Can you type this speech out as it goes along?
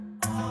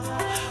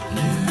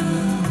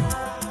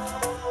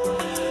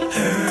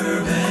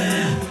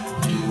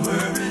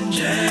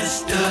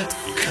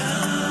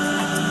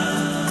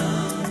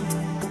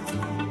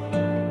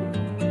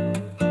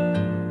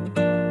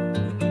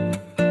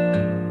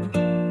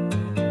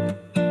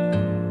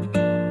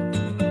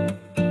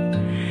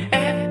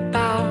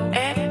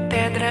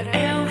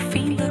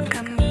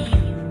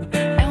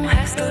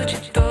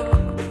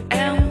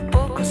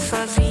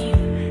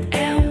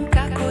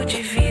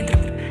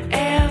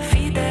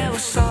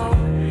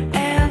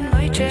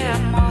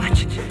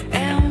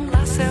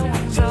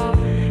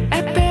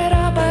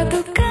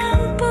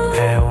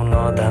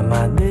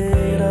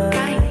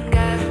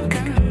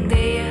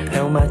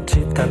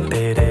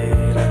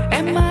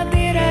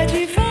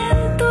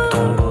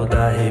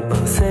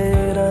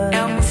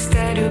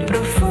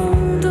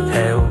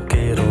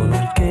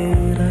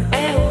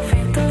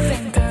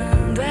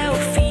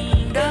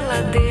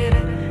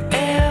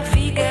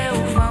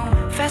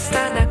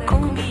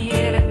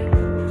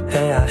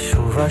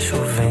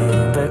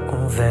Chovendo é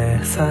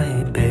conversa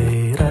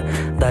ribeira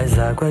das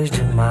águas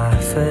de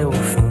março, é o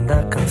fim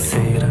da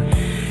canseira.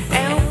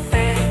 É o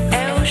pé,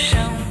 é o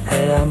chão,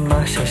 é a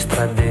marcha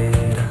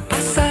estradeira,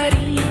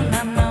 passarinho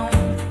na mão,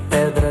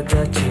 pedra de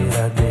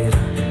atiradeira.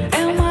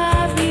 É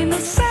uma ave no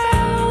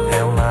céu,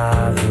 é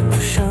uma ave no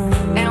chão,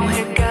 é um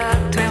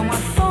regato, é uma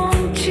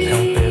fonte, é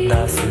um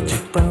pedaço de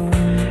pão.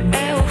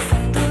 É o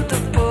fundo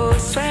do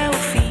poço, é o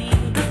fim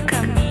do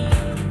caminho.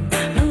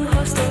 No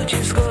rosto o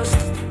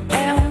desgosto,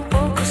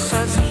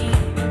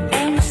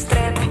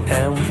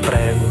 é um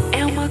prego,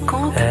 é uma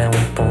conta, é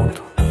um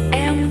ponto,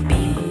 é um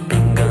pingo,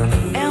 pingando,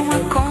 é uma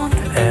conta,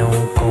 é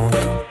um conto,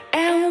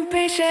 é um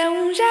peixe, é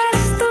um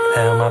gesto,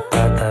 é uma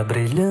prata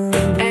brilhando,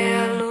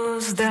 é a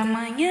luz da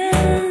manhã,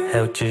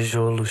 é o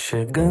tijolo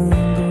chegando,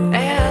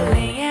 é a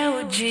lenha, é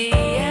o dia,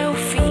 é o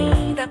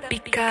fim da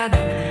picada,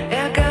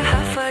 é a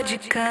garrafa de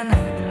cana,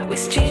 o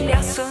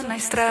estilhaço na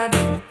estrada,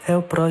 é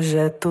o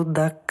projeto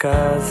da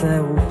casa, é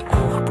o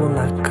corpo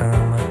na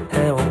cama,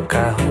 é o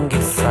carro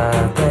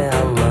enguiçado, é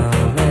a lama.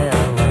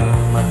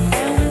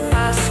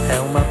 É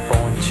uma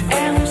ponte,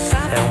 é um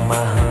sapo, é uma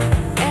rã,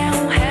 é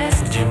um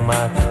resto de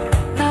mato,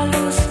 na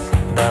luz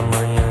da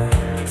manhã.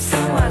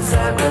 São as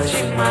águas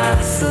de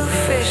março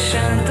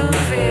fechando o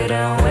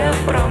verão, é a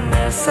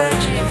promessa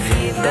de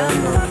vida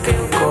no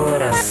teu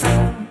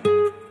coração.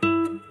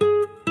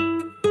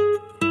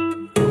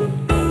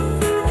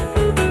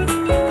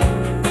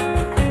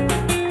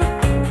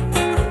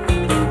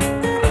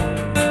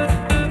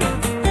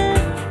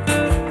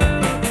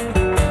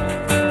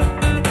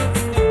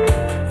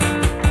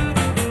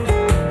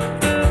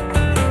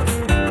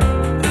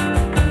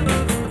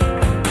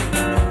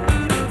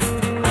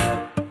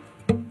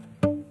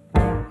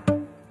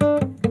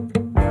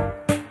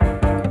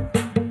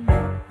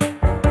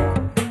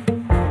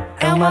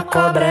 Uma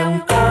cobra, é um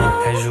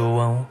pau, é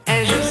João,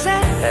 é José,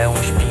 é um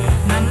espinho,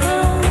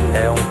 Manuel,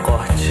 é um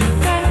corte,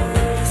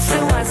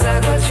 são as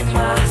águas de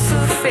março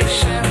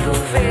fechando o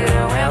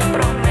verão, é a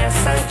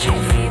promessa de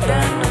vida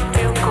no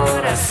teu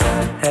coração.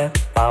 É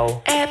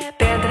pau, é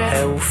pedra,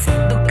 é o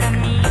fim do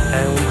caminho,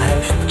 é um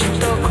resto de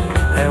toco,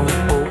 é um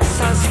pouco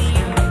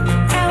sozinho,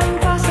 é um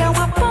passo, é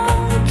uma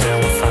ponte, é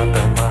um sapo,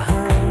 é uma rã,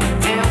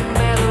 é um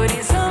belo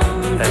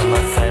horizonte, é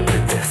uma febre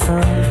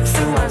terçando.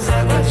 São as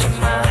águas de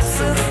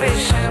março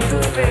fechando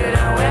o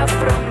verão, é a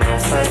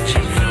promessa de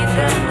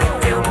vida no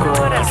teu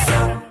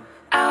coração.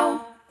 Au,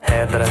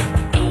 Redra,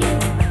 inho,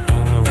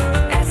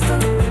 esto,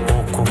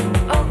 oco,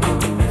 oco,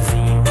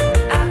 zinho,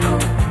 aco,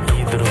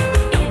 hidro,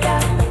 ida,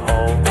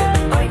 rol,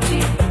 oite,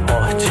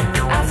 morte,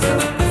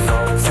 azul,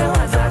 sol. São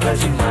as águas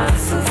de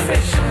março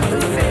fechando o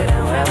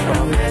verão, é a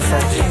promessa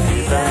de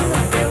vida no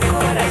teu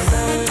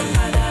coração.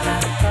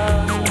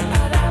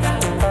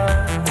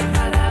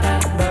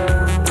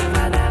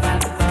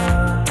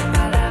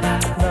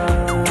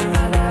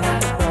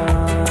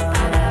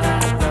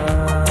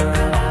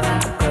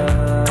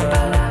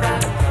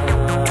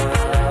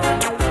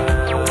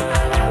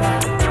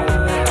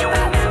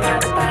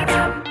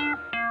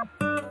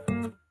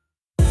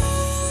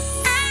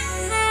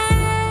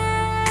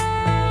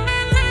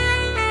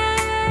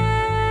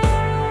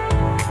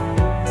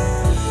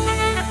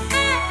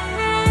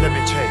 Let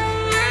me tell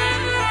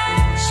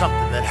you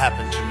something that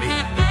happened to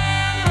me.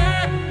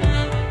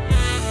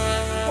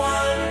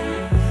 One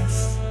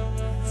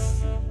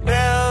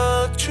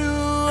bell to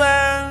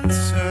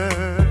answer.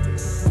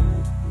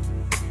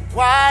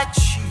 Why'd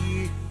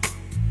she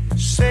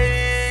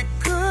say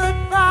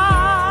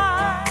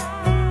goodbye?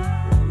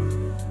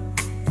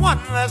 One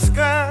less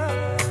girl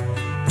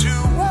to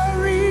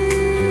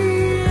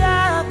worry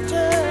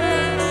after.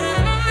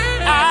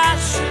 I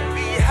should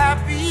be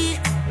happy,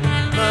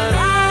 but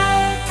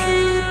I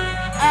keep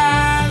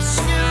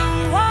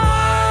asking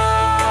why.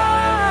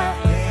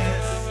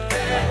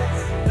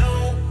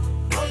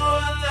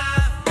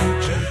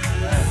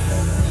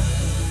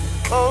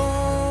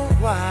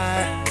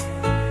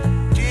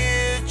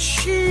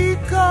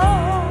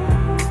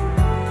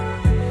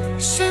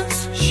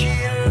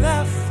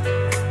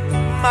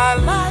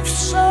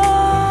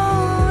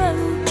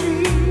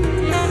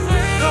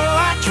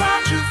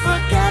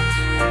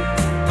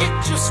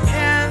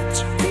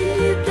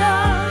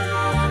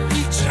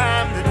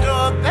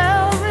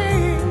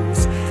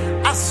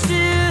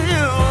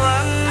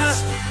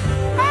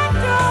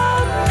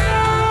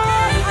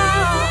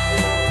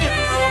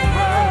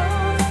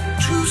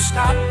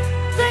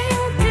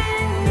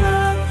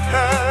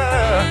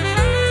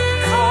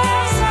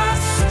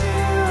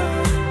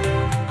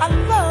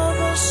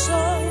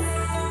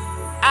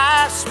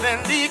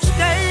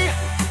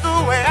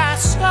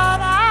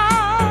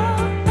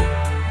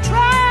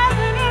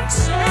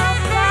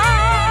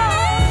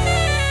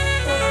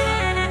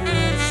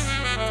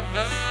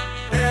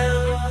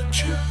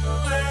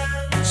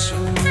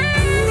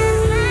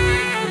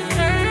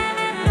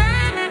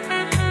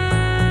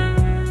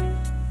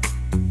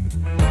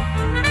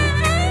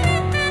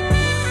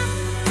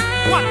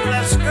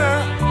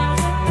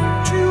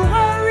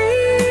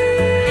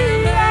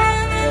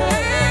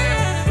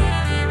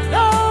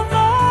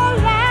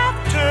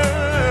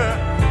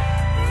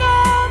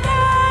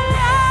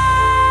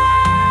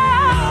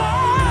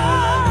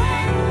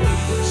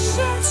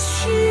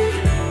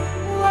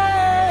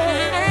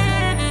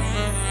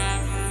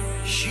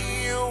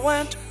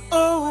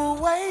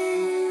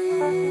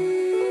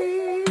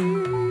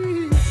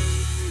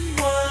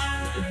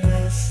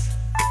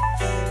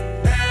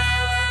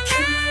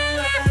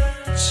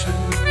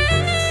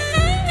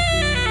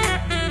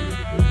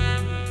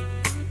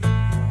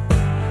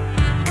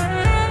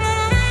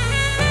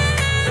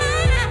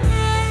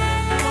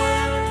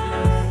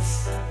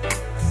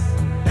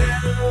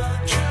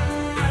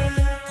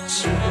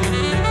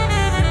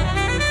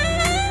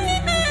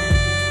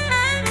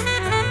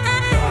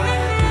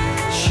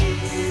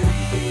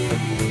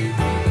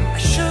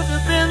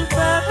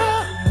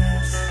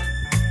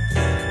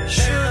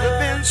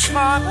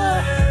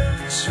 Mama,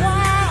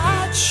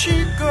 why'd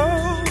she go?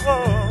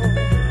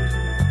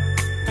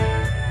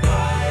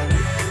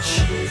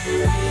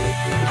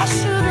 I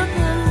should have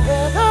been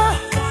better.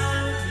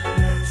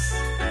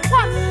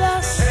 One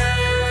less.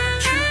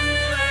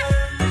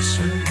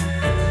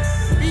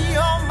 Be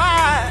on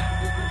my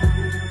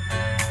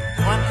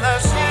one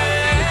less.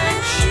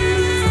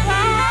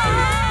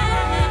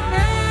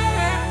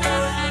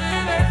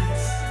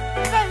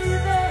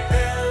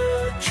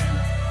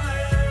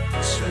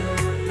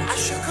 I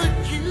sure could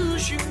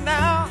use you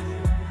now.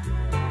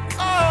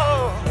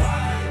 Oh.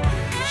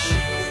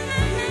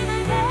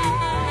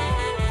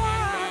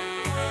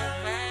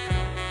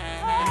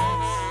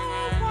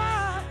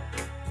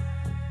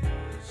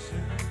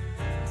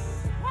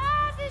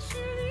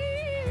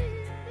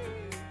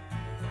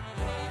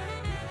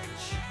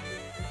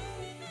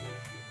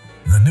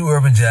 The New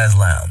Urban Jazz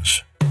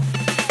Lounge.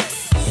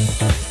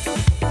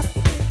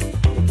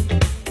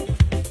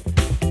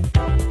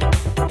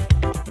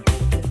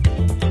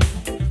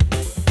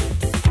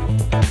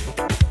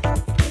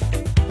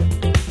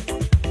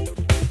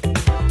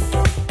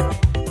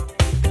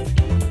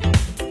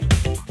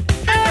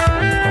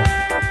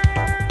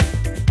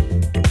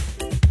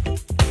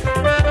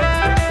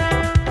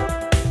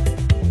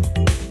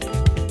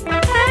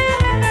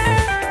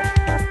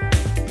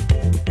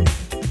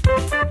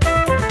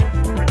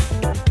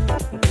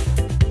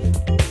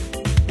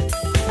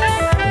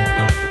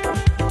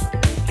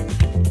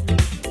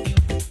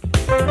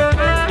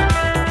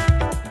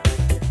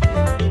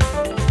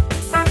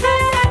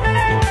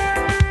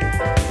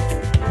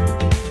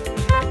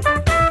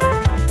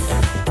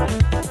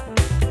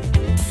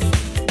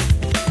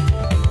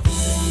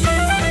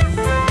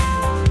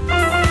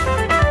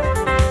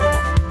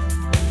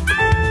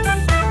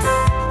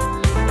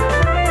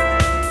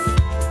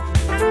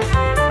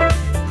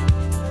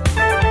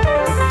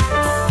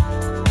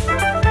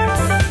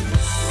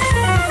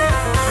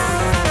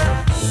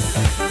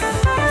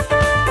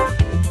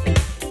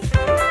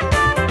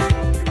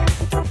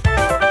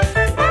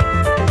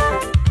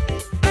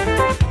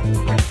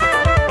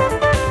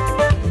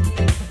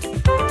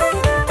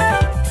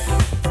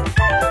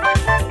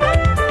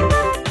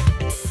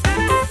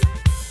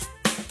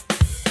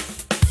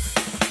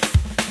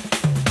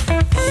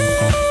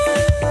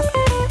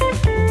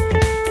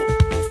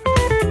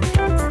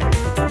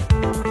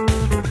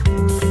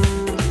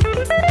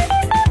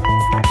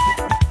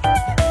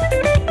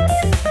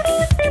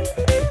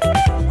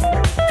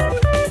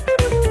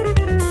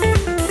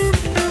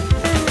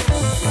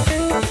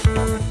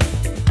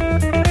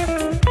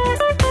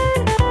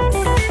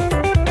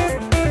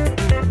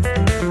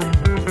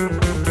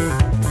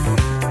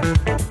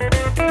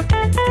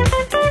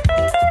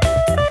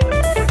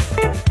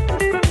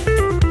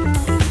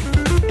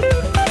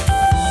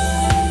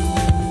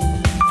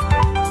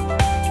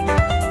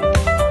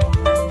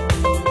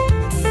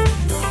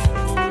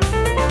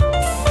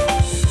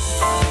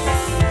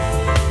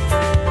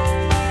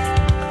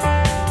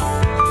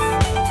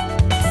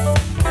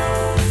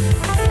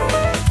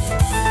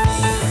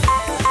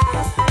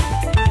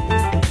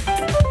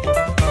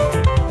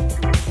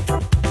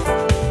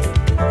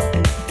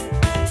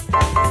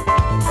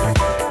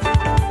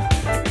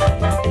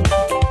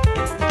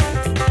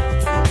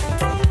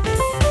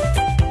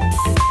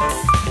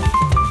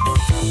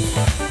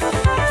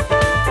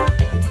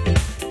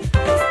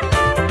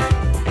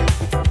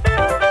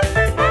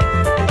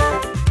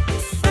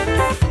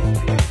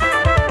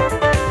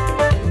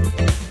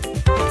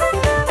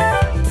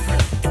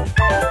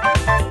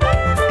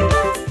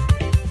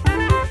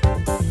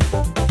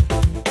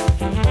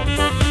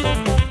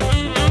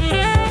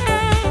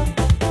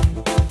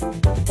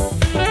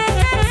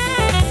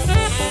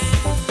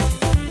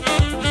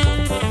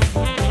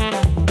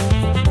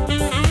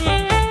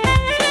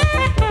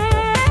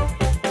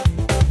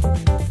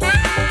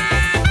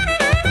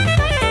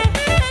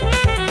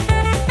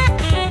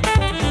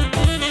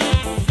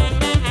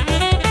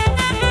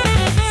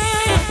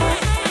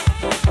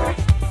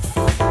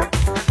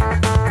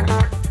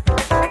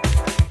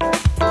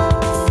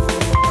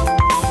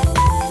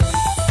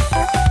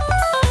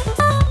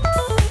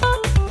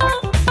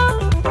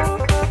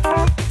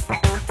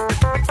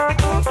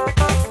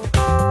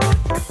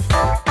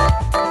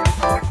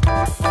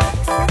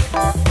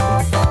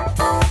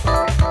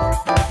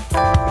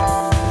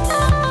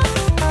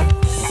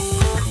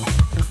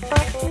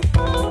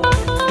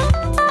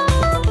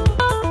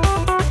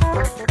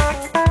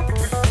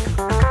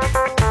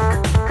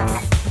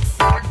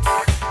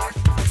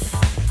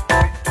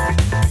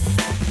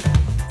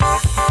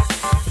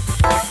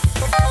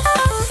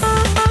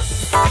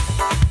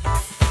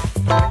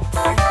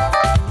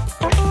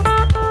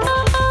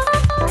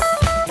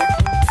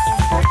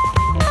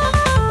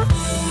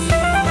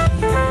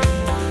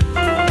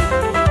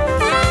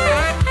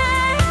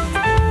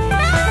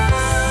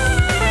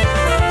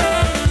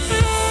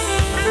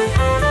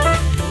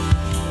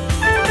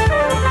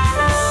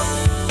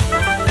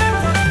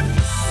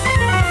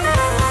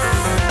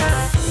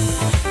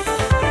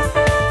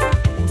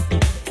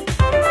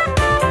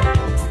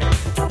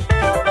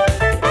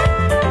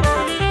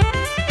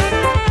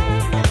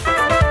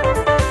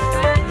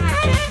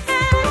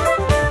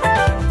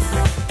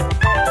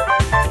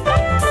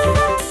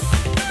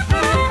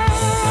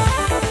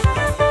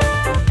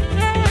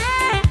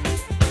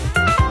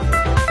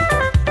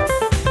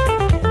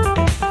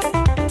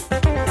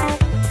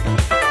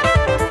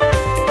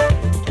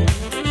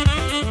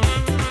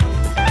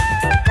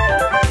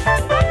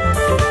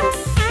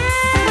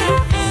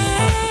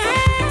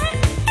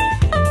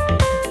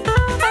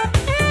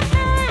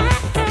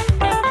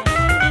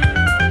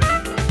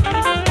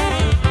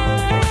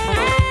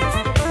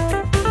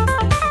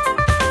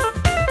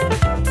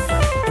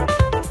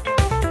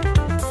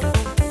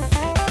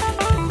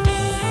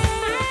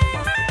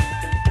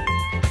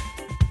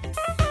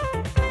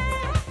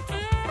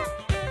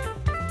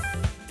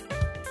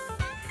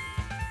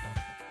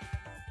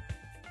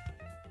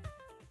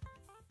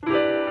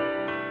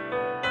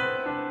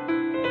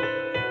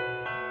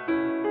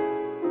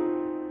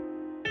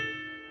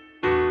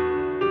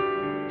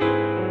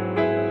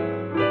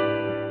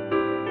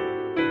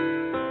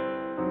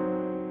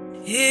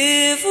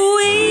 If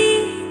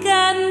we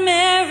got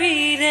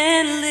married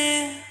and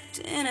lived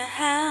in a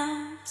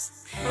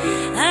house,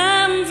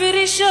 I'm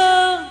pretty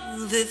sure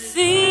that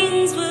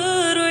things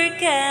would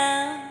work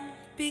out,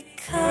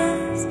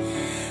 because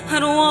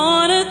I'd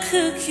wanna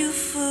cook you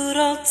food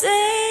all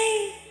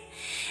day,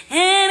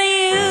 and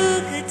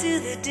you could do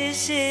the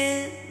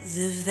dishes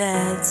if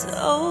that's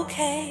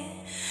okay.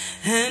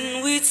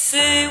 And we'd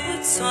say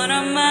what's on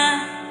our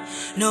mind,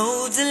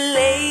 no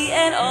delay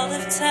at all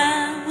of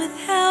time with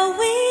how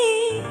we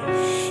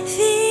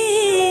feel.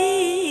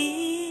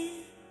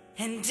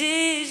 And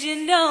did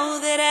you know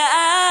that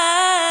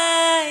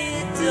I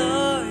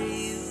adore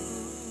you?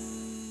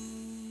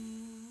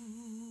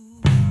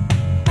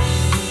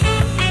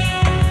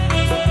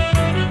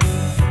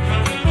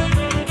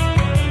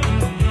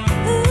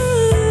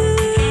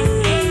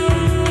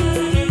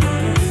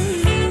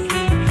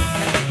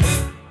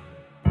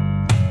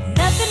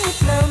 Nothing would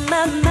blow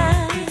my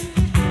mind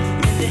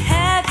to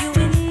have you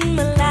in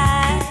my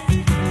life.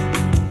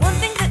 One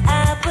thing that I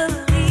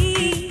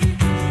believe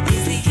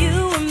is that you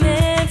were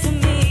meant for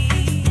me.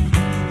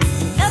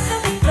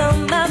 Nothing would blow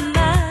my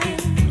mind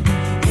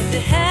to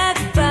have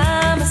you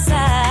by my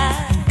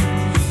side.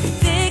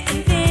 Thick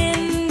and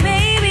thin,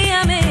 baby,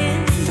 I'm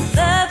in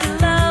love,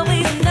 you'll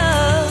always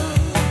know.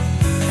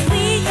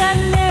 We got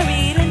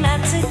married and I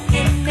took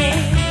your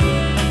name.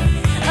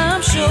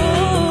 I'm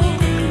sure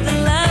the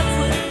life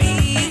would be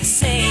the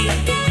same.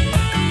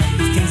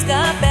 If things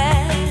got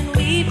bad,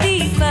 we'd be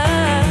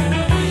fine.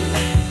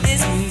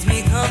 This brings me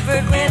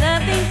comfort when I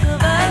think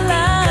of our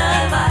lives.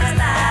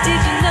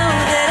 Did you know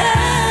that I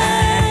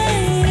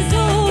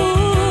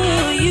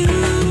adore you?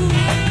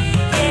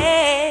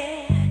 Yeah,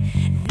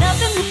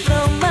 nothing would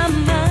blow my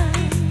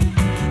mind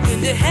than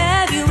to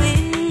have you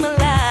in my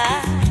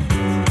life.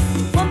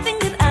 One thing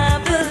that I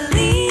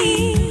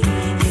believe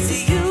is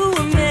that you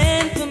were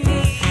meant for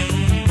me.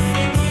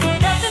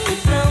 Nothing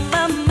would blow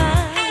my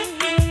mind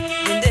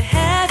than to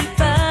have you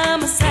by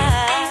my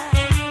side.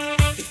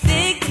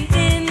 Thick and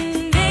thin,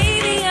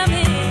 baby, I'm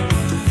in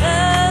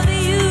love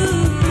with you.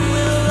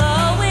 Will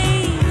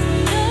always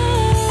know.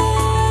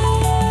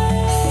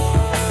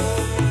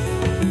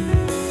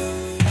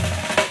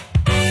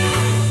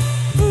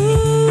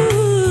 Ooh.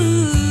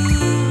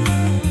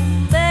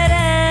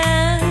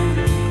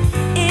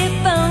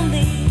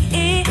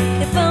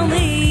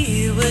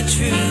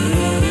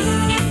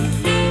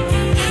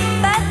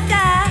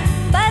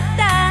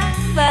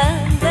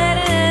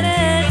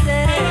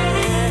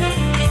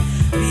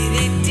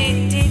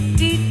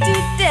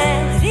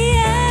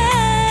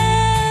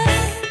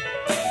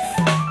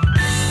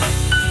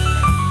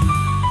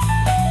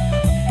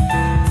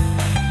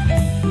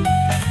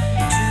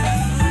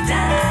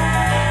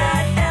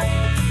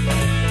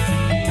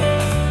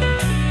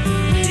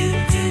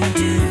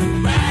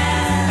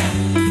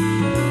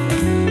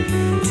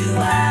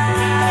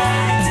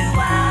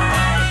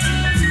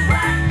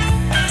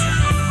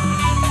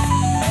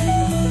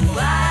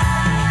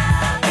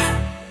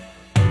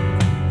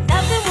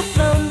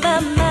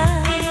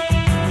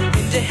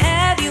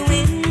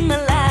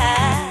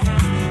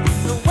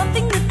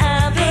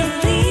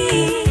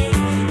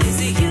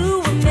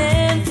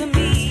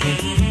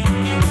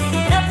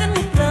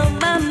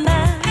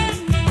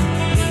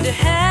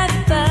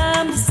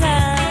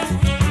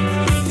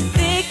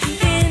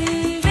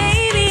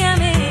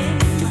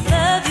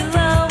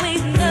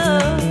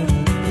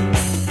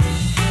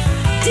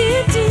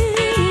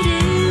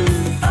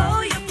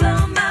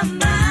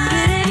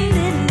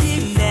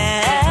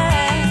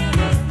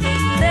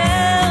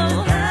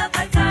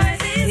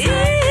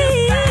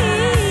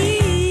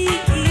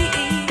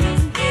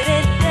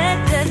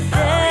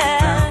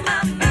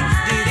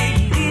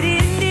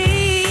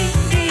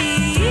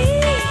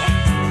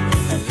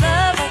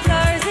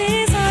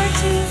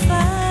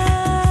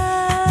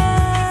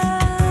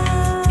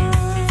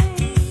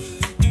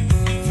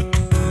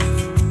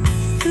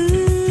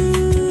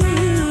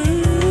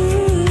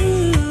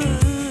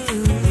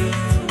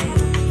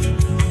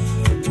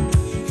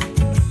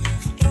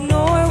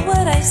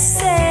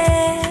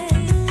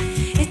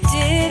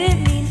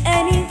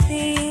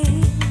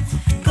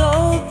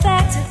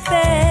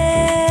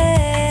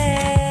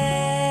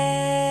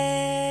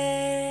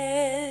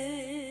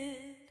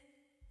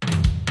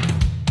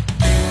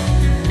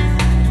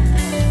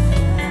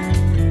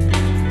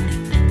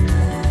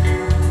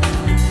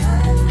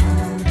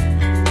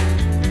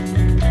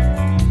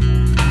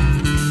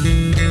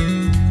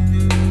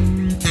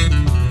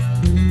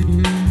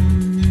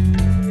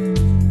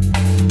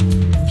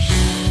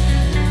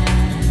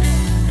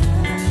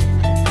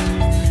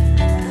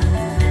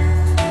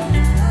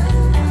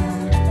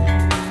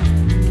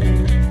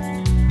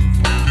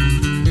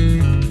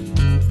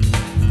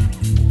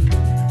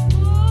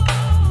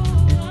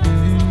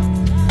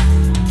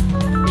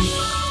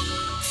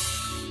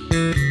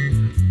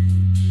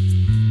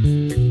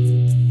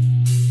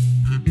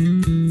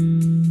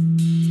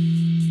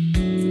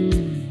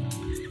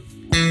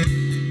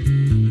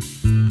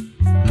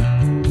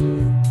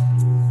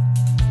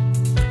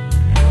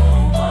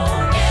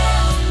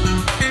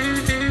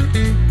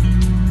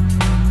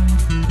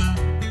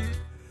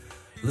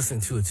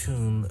 listening to a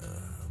tune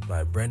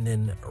by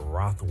Brendan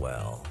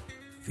Rothwell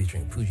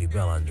featuring Poogie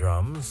Bell on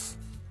drums.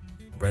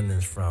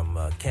 Brendan's from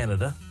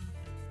Canada,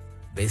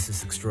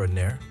 bassist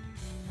extraordinaire.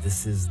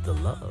 This is The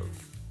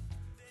Love,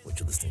 what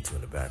you're listening to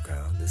in the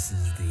background. This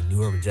is the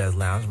New Urban Jazz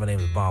Lounge. My name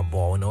is Bob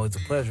Baldwin. Always a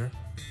pleasure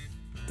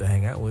to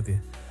hang out with you.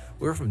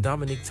 We're from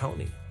Dominique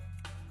Toney,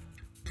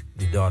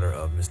 the daughter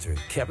of Mr.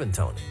 Kevin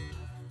Toney,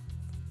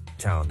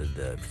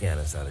 talented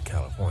pianist out of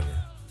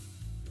California.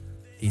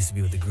 He used to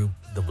be with the group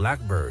The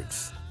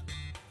Blackbirds.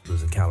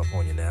 Lives in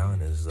California now,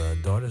 and his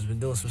daughter's been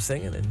doing some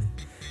singing, and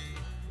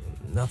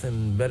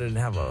nothing better than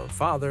have a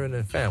father and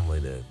a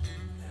family to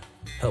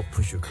help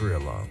push your career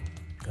along.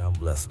 God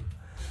bless him.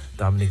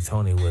 Dominique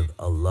Toney with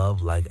A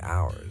Love Like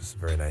Ours.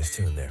 Very nice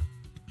tune there.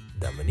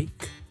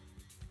 Dominique.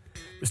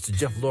 Mr.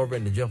 Jeff Lorber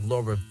and the Jeff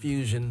Lorber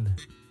Fusion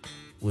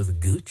with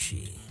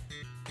Gucci.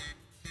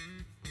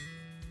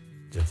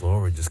 Jeff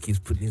Lorber just keeps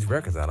putting these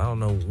records out. I don't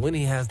know when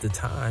he has the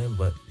time,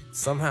 but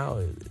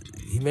somehow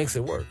he makes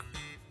it work.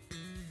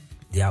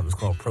 The album's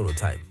called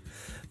Prototype.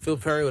 Phil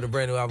Perry with a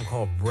brand new album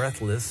called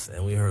Breathless,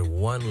 and we heard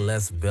One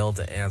Less Bell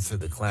to Answer,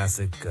 the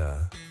classic.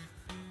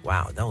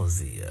 Wow, that was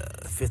the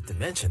Fifth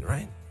Dimension,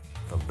 right?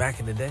 From back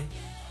in the day.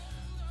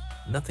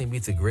 Nothing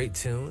beats a great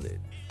tune.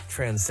 It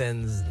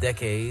transcends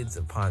decades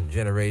upon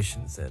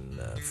generations, and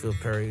Phil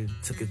Perry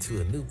took it to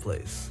a new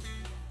place.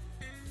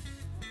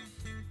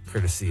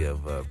 Courtesy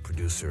of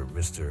producer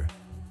Mr.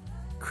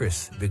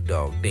 Chris Big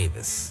Dog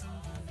Davis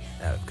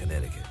out of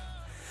Connecticut.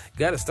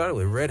 Got it started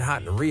with Red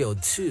Hot and Rio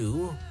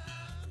 2,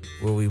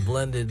 where we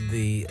blended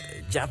the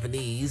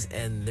Japanese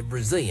and the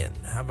Brazilian.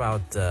 How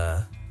about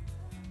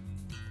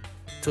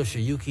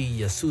Toshiyuki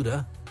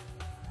Yasuda,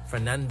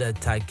 Fernanda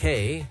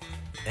Taike,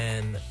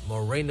 and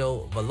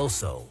Moreno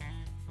Veloso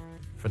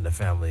from the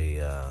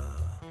family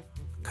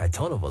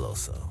Caetano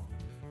Veloso.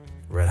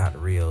 Red Hot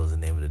and Rio is the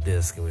name of the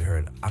disc, and we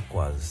heard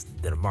Aquas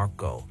del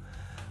Marco,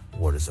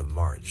 Waters of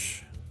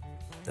March.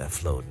 That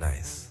flowed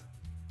nice.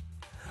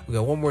 We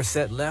got one more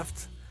set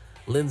left.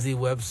 Lindsey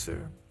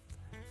Webster,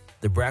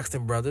 the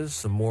Braxton Brothers,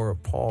 some more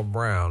Paul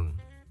Brown.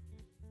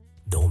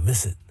 Don't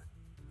miss it.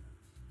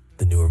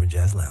 The New Urban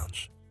Jazz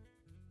Lounge.